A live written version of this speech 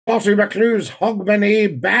Scotty McClue's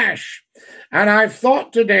Hogmanay Bash. And I've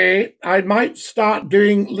thought today I might start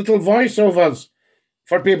doing little voiceovers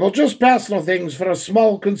for people, just personal things for a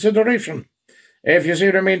small consideration. If you see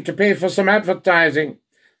what I mean, to pay for some advertising.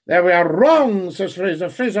 There we are. Wrong, says Fraser.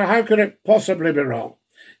 Fraser, how could it possibly be wrong?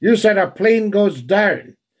 You said a plane goes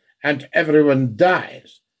down and everyone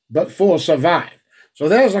dies, but 4 survive. So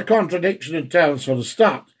there's a contradiction in terms for the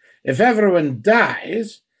start. If everyone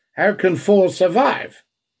dies, how can 4 survive?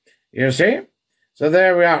 You see? So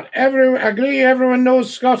there we are. Agree, everyone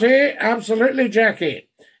knows Scotty? Absolutely, Jackie.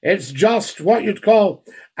 It's just what you'd call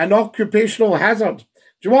an occupational hazard.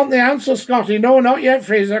 Do you want the answer, Scotty? No, not yet,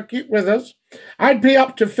 Fraser. Keep with us. I'd pay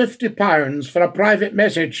up to £50 for a private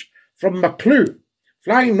message from McClue,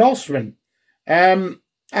 Flying Norseman. I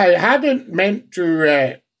hadn't meant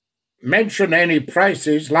to mention any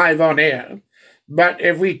prices live on air, but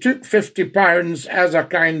if we took £50 as a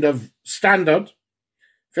kind of standard,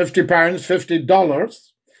 £50,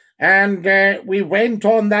 $50, and we went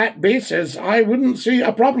on that basis, I wouldn't see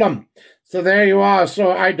a problem. So there you are.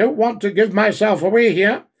 So I don't want to give myself away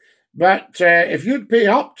here, but if you'd pay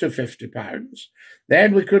up to £50,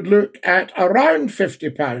 then we could look at around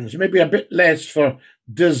 £50, maybe a bit less for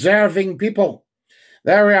deserving people.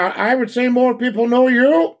 There we are. I would say more people know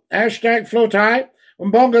you. Hashtag float high.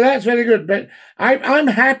 Umbonga, that's very good. But I'm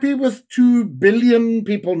happy with 2 billion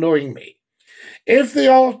people knowing me. If they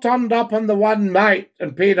all turned up on the one night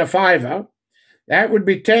and paid a £5, that would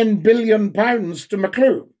be £10 billion to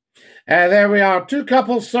McClue. There we are. 2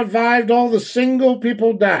 couples survived. All the single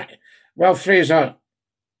people died. Well, Fraser,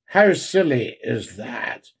 how silly is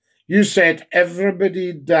that? You said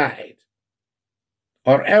everybody died.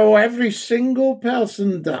 Or, oh, every single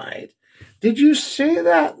person died. Did you say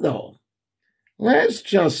that, though? Let's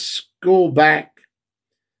just go back.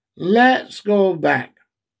 Let's go back.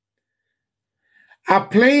 A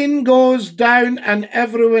plane goes down and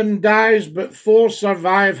everyone dies, but 4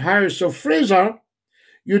 survive. How? So, Fraser,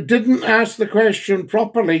 you didn't ask the question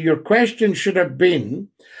properly. Your question should have been,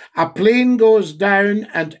 a plane goes down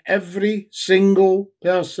and every single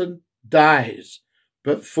person dies,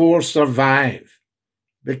 but 4 survive.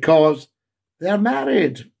 Because they're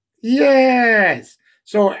married. Yes.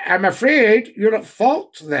 So I'm afraid you're at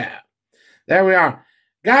fault there. There we are.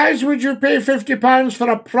 Guys, would you pay £50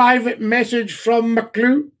 for a private message from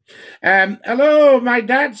McClue? Hello, my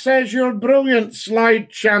dad says you're brilliant,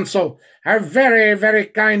 Slide Chancel. How very, very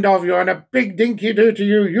kind of you, and a big dinky-do to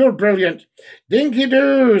you. You're brilliant.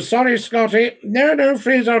 Dinky-do. Sorry, Scotty. No,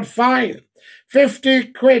 Fraser, fine.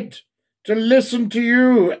 50 quid. To listen to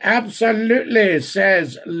you, absolutely,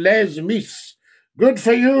 says Les Mis. Good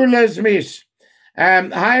for you, Les Mis.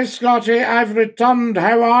 Hi, Scotty, I've returned.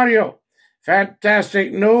 How are you?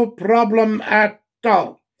 Fantastic, no problem at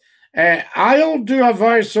all. I'll do a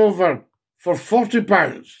voiceover for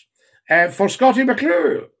 £40 for Scotty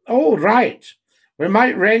McClue. Oh, right. We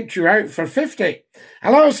might rent you out for 50.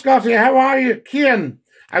 Hello, Scotty, how are you? Kian.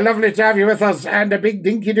 Lovely to have you with us, and a big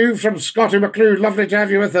dinky-do from Scotty McClue. Lovely to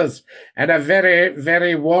have you with us, and a very,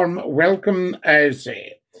 very warm welcome, I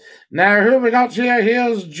say. Now, who we got here?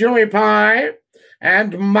 Here's Joey Pye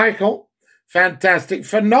and Michael. Fantastic,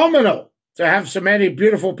 phenomenal to have so many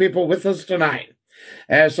beautiful people with us tonight.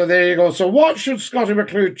 So there you go. So what should Scotty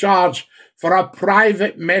McClue charge for a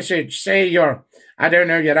private message? Say your, I don't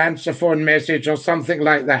know, your answer phone message or something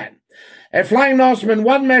like that. Flying Norseman,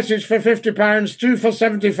 1 message for £50, 2 for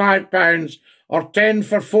 £75, or 10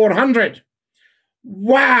 for £400.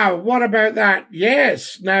 Wow, what about that?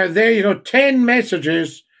 Yes, now there you go, 10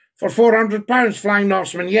 messages for £400, Flying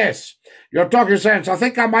Norseman, yes. You're talking sense. I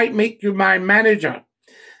think I might make you my manager.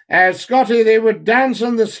 Scotty, they would dance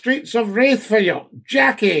on the streets of Wraith for you.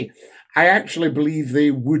 Jackie, I actually believe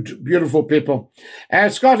they would. Beautiful people.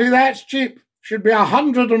 Scotty, that's cheap. Should be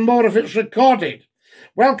 100 or more if it's recorded.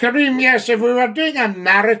 Well, Kareem, yes, if we were doing a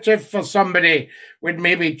narrative for somebody, we'd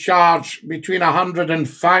maybe charge between 100 and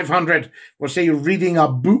 500, we'll say reading a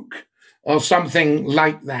book or something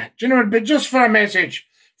like that. Do you know, it'd be just for a message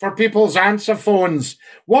for people's answer phones.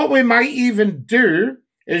 What we might even do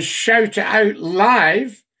is shout it out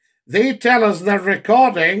live. They tell us they're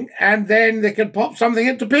recording, and then they can pop something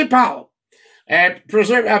into PayPal.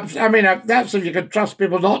 That's if you could trust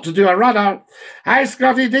people not to do a runner. Hi,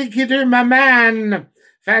 Scotty Dinky-Doo, my man.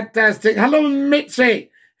 Fantastic. Hello,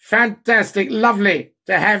 Mitzi. Fantastic. Lovely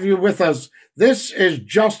to have you with us. This is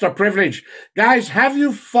just a privilege. Guys, have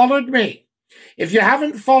you followed me? If you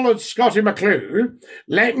haven't followed Scotty McClue,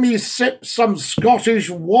 let me sip some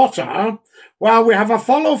Scottish water while we have a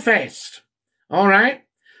follow fest. All right?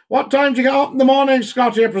 What time do you get up in the morning,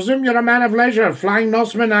 Scotty? I presume you're a man of leisure. Flying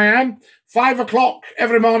Norseman, I am. 5 o'clock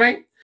every morning.